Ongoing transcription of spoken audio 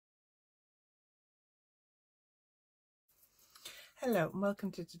Hello and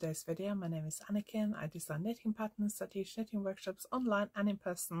welcome to today's video. My name is Anniken. I design knitting patterns, I teach knitting workshops online and in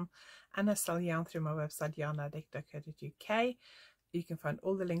person, and I sell yarn through my website YarnAddict.co.uk. You can find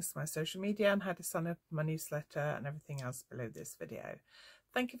all the links to my social media and how to sign up to my newsletter and everything else below this video.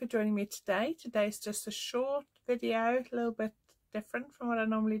 Thank you for joining me today. Today is just a short video, a little bit different from what I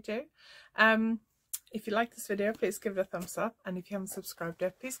normally do. If you like this video, please give it a thumbs up, and if you haven't subscribed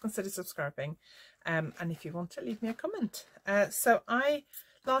yet, please consider subscribing, and if you want to, leave me a comment. So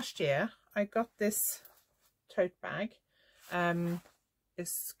last year I got this tote bag.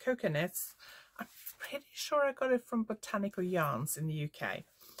 It's Cocoknits. I'm pretty sure I got it from Botanical Yarns in the UK,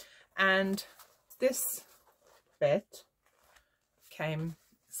 and this bit came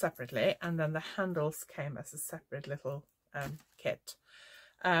separately, and then the handles came as a separate little kit.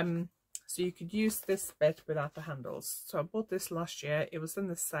 So you could use this bit without the handles. So I bought this last year. It was in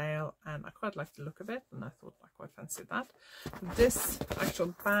the sale and I quite liked the look of it, and I thought I quite fancied that. This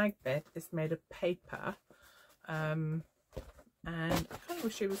actual bag bit is made of paper, and I kind of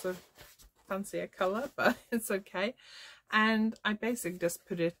wish it was a fancier colour, but it's okay. And I basically just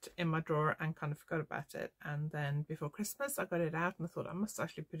put it in my drawer and kind of forgot about it. And then before Christmas I got it out and I thought I must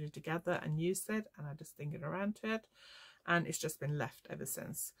actually put it together and use it, and I just didn't get around to it. And it's just been left ever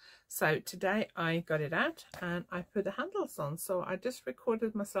since. So today I got it out and I put the handles on. So I just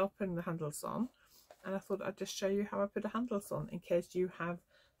recorded myself putting the handles on, and I thought I'd just show you how I put the handles on in case you have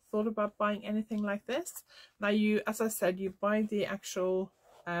thought about buying anything like this. Now you, as I said, you buy the actual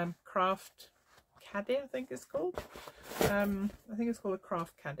Kraft Caddy, I think it's called. I think it's called a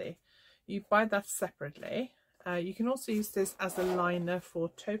Kraft Caddy. You buy that separately. You can also use this as a liner for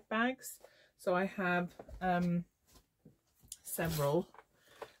tote bags. So I have several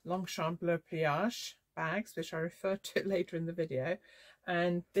Longchamp Bleu Pliage bags, which I refer to later in the video,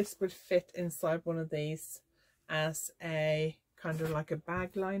 and this would fit inside one of these as a kind of like a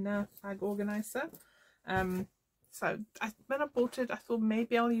bag liner, bag organizer. So when I bought it, I thought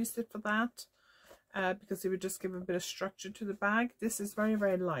maybe I'll use it for that, because it would just give a bit of structure to the bag. This is very,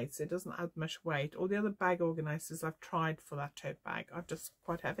 very light, so it doesn't add much weight. All the other bag organizers I've tried for that tote bag are just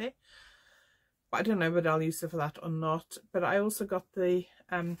quite heavy. But I don't know whether I'll use it for that or not. But I also got the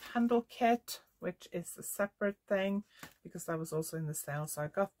handle kit, which is a separate thing because that was also in the sale. So I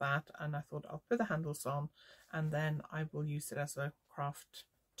got that and I thought I'll put the handles on and then I will use it as a craft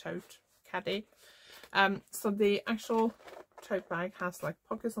tote caddy. So the actual tote bag has like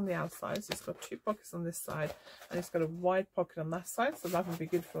pockets on the outside. So it's got two pockets on this side and it's got a wide pocket on that side. So that would be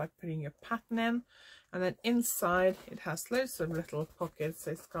good for like putting your pattern in. And then inside it has loads of little pockets.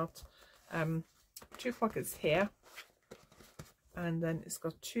 So it's got two pockets here, and then it's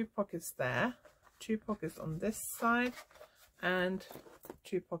got two pockets there, two pockets on this side, and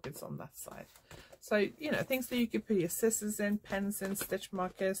two pockets on that side. So, you know, things that you could put your scissors in, pens in, stitch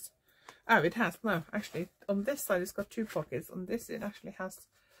markers. Oh, it has, no, actually, on this side it's got two pockets. On this it actually has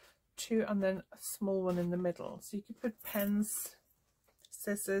two, and then a small one in the middle. So you could put pens,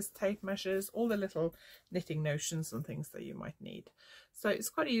 scissors, tape measures, all the little knitting notions and things that you might need. So it's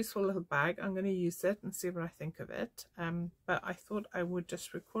quite a useful little bag. I'm going to use it and see what I think of it. But I thought I would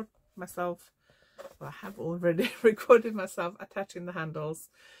just record myself, well, I have already recorded myself attaching the handles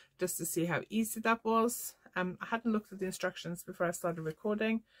just to see how easy that was. I hadn't looked at the instructions before I started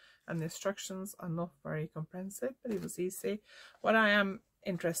recording, and the instructions are not very comprehensive, but it was easy. What I am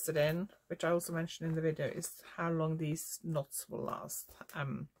interested in, which I also mentioned in the video, is how long these knots will last.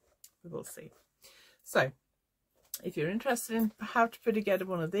 We will see. So if you're interested in how to put together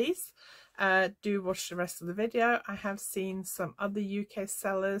one of these, do watch the rest of the video. I have seen some other UK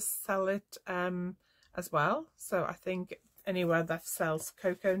sellers sell it as well. So I think anywhere that sells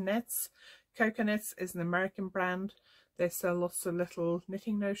Cocoknits. Cocoknits is an American brand. They sell lots of little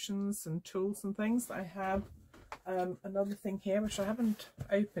knitting notions and tools and things. I have another thing here which I haven't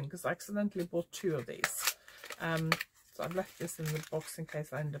opened because I accidentally bought two of these. So I've left this in the box in case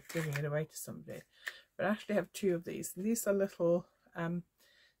I end up giving it away to somebody. But I actually have two of these. And these are little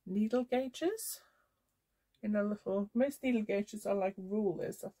needle gauges. You know, little, most needle gauges are like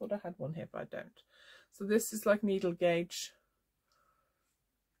rulers. I thought I had one here, but I don't. So this is like needle gauge.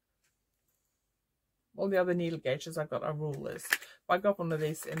 All the other needle gauges I've got are rulers. But I got one of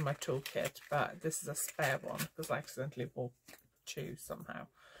these in my toolkit, but this is a spare one because I accidentally bought two somehow.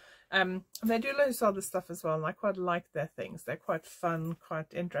 And they do loads of other stuff as well, and I quite like their things. They're quite fun,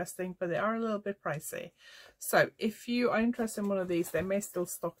 quite interesting, but they are a little bit pricey. So if you are interested in one of these, they may still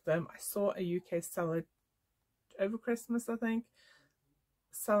stock them. I saw a UK seller over Christmas, I think,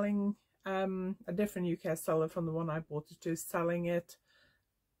 selling a different UK seller from the one I bought it to, selling it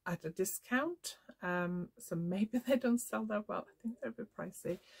at a discount. so maybe they don't sell that well. I think they're a bit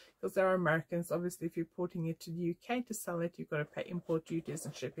pricey because they're Americans. Obviously, if you're importing it to the UK to sell it, you've got to pay import duties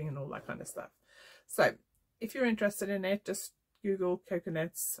and shipping and all that kind of stuff. So if you're interested in it, just Google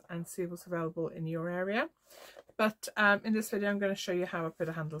Cocoknits and see what's available in your area. But in this video, I'm going to show you how I put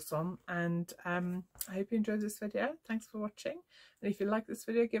the handles on, and I hope you enjoyed this video. Thanks for watching. And if you like this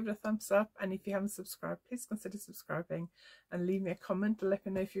video, give it a thumbs up. And if you haven't subscribed, please consider subscribing and leave me a comment to let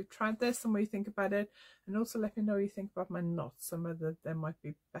me know if you've tried this and what you think about it. And also let me know what you think about my knots and whether there might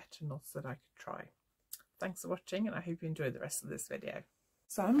be better knots that I could try. Thanks for watching, and I hope you enjoyed the rest of this video.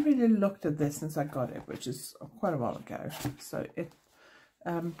 So I haven't really looked at this since I got it, which is quite a while ago. So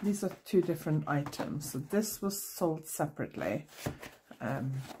these are two different items. So this was sold separately,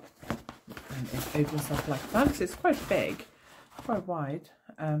 and it opens up like that. So it's quite big, quite wide,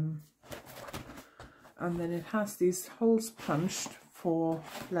 and then it has these holes punched for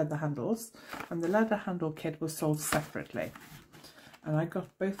leather handles, and the leather handle kit was sold separately. And I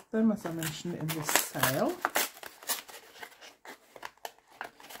got both of them, as I mentioned, in this sale.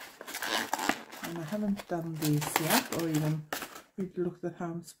 And I haven't done these yet, or even really looked at how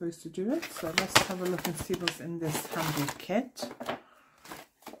I'm supposed to do it. So let's have a look and see what's in this handle kit. Okay,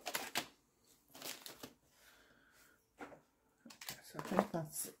 so I think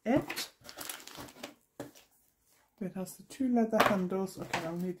that's it. It has the two leather handles. Okay,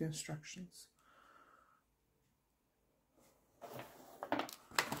 I'll need the instructions.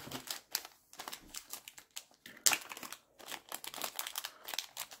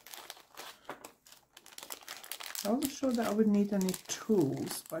 I wasn't sure that I would need any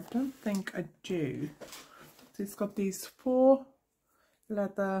tools, but I don't think I do. So it's got these 4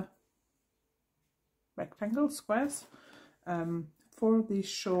 leather rectangle squares, 4 of these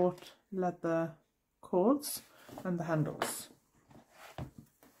short leather cords, and the handles.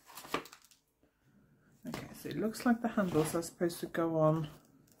 Okay, so it looks like the handles are supposed to go on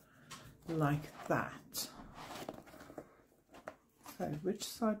like that. So which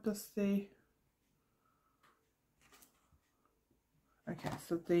side does the... Okay,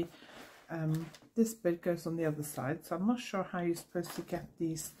 so the this bit goes on the other side, so I'm not sure how you're supposed to get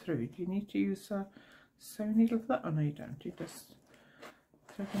these through. Do you need to use a sewing needle for that? Oh no, you don't. You just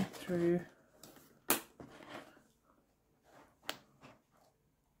thread them through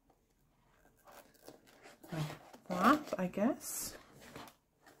like that, I guess,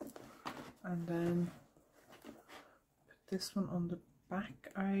 and then put this one on the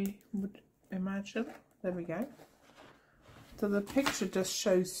back, I would imagine. There we go. So the picture just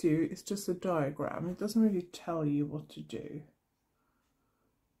shows you, it's just a diagram. It doesn't really tell you what to do.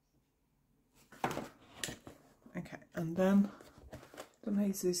 Okay, and then, I don't know how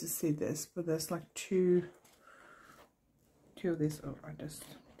easy to see this, but there's like two of these. Oh,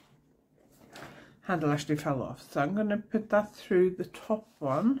 handle actually fell off. So I'm going to put that through the top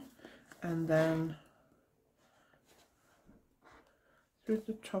one, and then through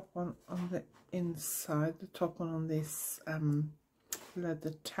the top one on the inside, the top one on this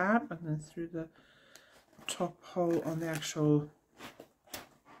leather tab, and then through the top hole on the actual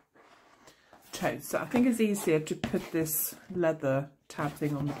tote. So I think it's easier to put this leather tab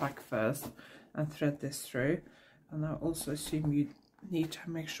thing on the back first and thread this through, and I also assume you need to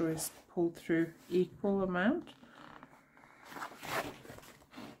make sure it's pulled through equal amount.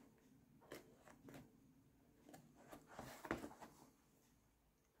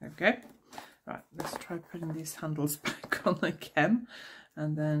 Okay. Right, let's try putting these handles back on again,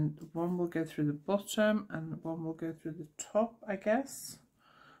 and then one will go through the bottom and one will go through the top, I guess.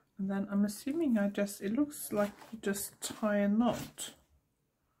 And then I'm assuming it looks like you just tie a knot.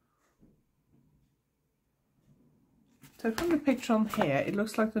 So from the picture on here, it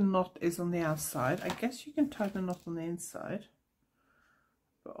looks like the knot is on the outside. I guess you can tie the knot on the inside.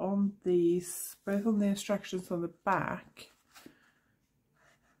 But on these, both on the instructions on the back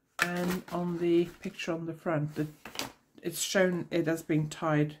and on the picture on the front, it's shown it as being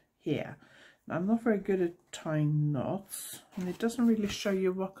tied here. Now, I'm not very good at tying knots, and it doesn't really show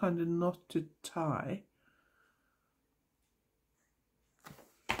you what kind of knot to tie.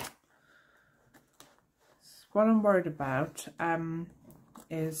 What I'm worried about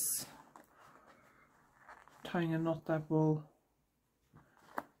is tying a knot that will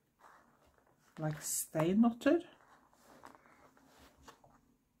like stay knotted.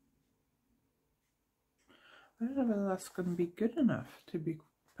 I don't know whether that's going to be good enough, to be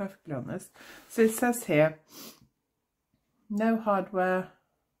perfectly honest. So it says here, no hardware.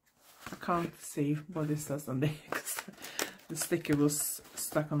 I can't see what it says on there because the sticker was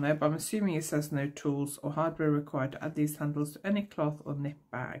stuck on there, but I'm assuming it says no tools or hardware required to add these handles to any cloth or knit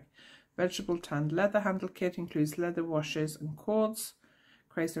bag. Vegetable tanned leather handle kit includes leather washes and cords.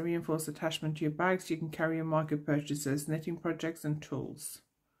 Creates a reinforced attachment to your bags. You can carry your market purchases, knitting projects and tools.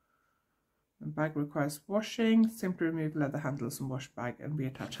 The bag requires washing. Simply remove leather handles and wash bag and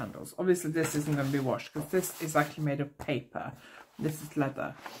reattach handles. Obviously this isn't going to be washed because this is actually made of paper. This is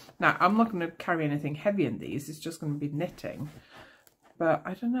leather. Now I'm not going to carry anything heavy in these. It's just going to be knitting. But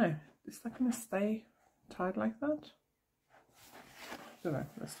I don't know. Is that going to stay tied like that? I don't know.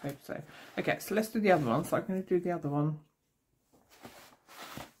 Let's hope so. Okay, so let's do the other one. So I'm going to do the other one.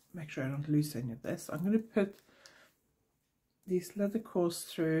 Make sure I don't lose any of this. I'm going to put these leather cords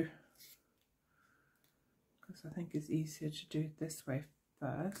through because I think it's easier to do it this way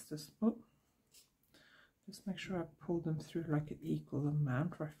first. Just make sure I pull them through like an equal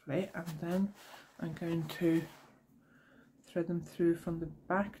amount roughly, and then I'm going to thread them through from the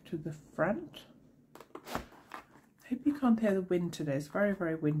back to the front. I hope you can't hear the wind today. It's very,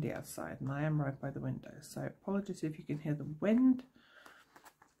 very windy outside and I am right by the window, so apologies if you can hear the wind.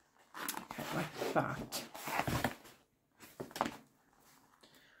 Okay, like that.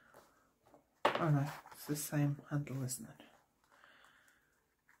 Oh no, it's the same handle, isn't it?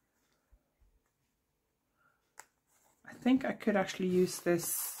 I think I could actually use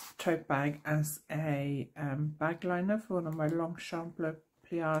this tote bag as a bag liner for one of my Longchamp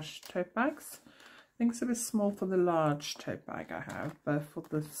pliage tote bags. I think it's a bit small for the large tote bag I have, but for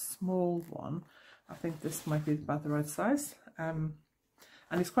the small one I think this might be about the right size. And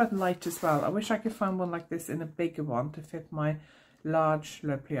it's quite light as well. I wish I could find one like this in a bigger one to fit my large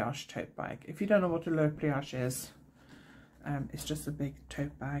Le Pliage tote bag. If you don't know what a Le Pliage is, it's just a big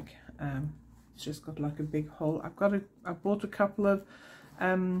tote bag. It's just got like a big hole. I bought a couple of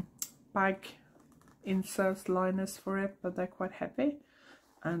bag inserts liners for it, but they're quite heavy.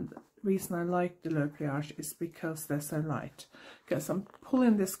 And the reason I like the Le Pliage is because they're so light. Okay, so I'm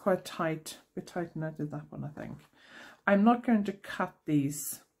pulling this quite tight, a bit tighter than I did that one, I think. I'm not going to cut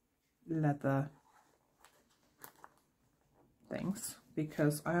these leather things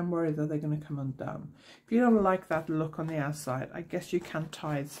because I am worried that they're going to come undone. If you don't like that look on the outside, I guess you can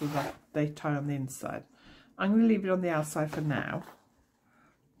tie it so that they tie on the inside. I'm going to leave it on the outside for now,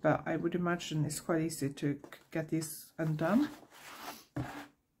 but I would imagine it's quite easy to get these undone.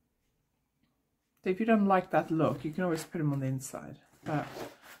 So if you don't like that look, you can always put them on the inside, but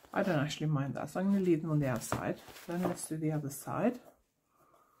I don't actually mind that, so I'm going to leave them on the outside. Then let's do the other side.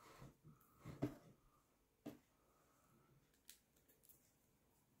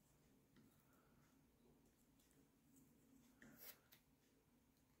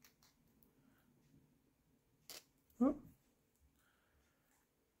 Oh.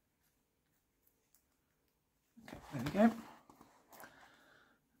 Okay, there we go.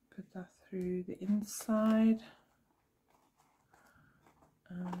 Put that through the inside.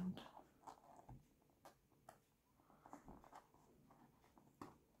 And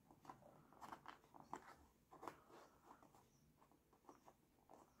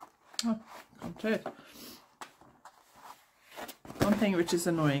oh, can't do it. One thing which is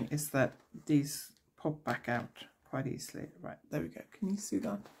annoying is that these pop back out quite easily. Right, there we go. Can you see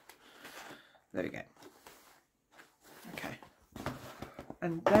that? There we go. Okay.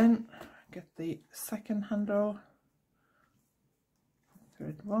 And then get the second handle.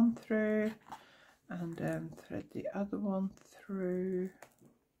 Thread one through and then thread the other one through.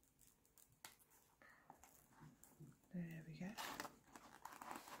 There we go.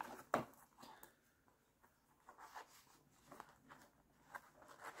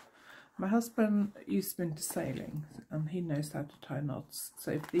 My husband used to be into sailing and he knows how to tie knots, so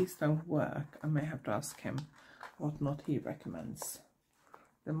if these don't work I may have to ask him what knot he recommends.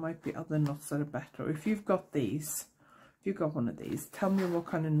 There might be other knots that are better. If you've got these, if you've got one of these, tell me what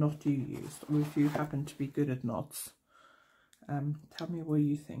kind of knot you used, or if you happen to be good at knots, tell me what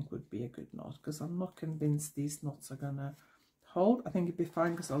you think would be a good knot, because I'm not convinced these knots are gonna hold. I think it'd be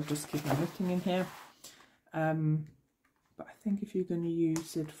fine because I'll just keep my knitting in here, but I think if you're going to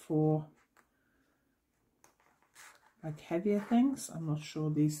use it for like heavier things, I'm not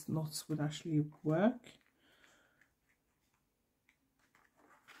sure these knots would actually work.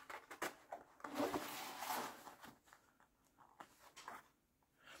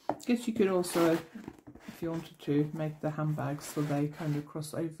 I guess you could also, if you wanted to, make the handbags so they kind of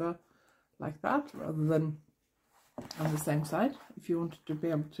cross over like that rather than on the same side, if you wanted to be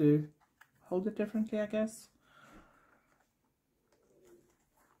able to hold it differently, I guess.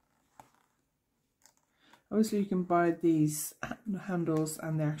 Obviously you can buy these handles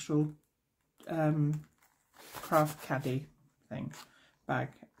and the actual Kraft Caddy thing, bag,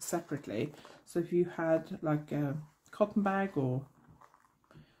 separately. So if you had like a cotton bag or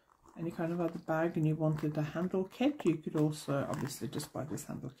any kind of other bag and you wanted a handle kit, you could also obviously just buy this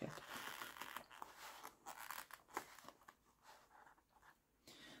handle kit.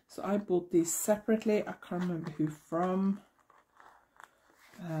 So I bought these separately. I can't remember who from.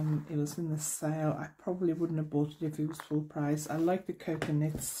 It was in the sale. I probably wouldn't have bought it if it was full price. I like the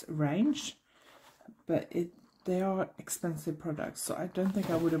Cocoknits range, but they are expensive products, so I don't think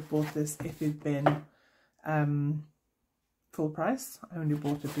I would have bought this if it'd been full price. I only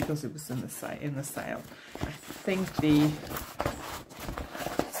bought it because it was in the sale. I think the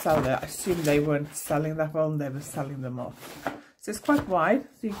seller, I assume they weren't selling that well and they were selling them off. So it's quite wide,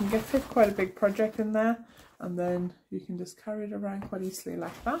 so you can fit quite a big project in there, and then you can just carry it around quite easily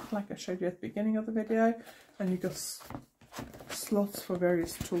like that, like I showed you at the beginning of the video. And you've got slots for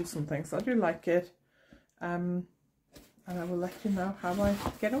various tools and things. I do like it, and I will let you know how I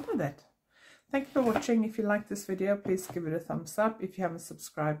get on with it. Thank you for watching. If you like this video, please give it a thumbs up. If you haven't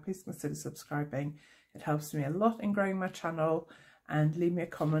subscribed, please consider subscribing. It helps me a lot in growing my channel. And leave me a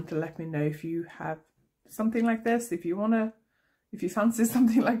comment to let me know if you have something like this, if you fancy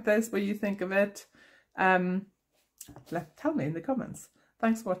something like this, what you think of it. Tell me in the comments.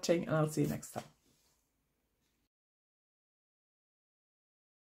 Thanks for watching, and I'll see you next time.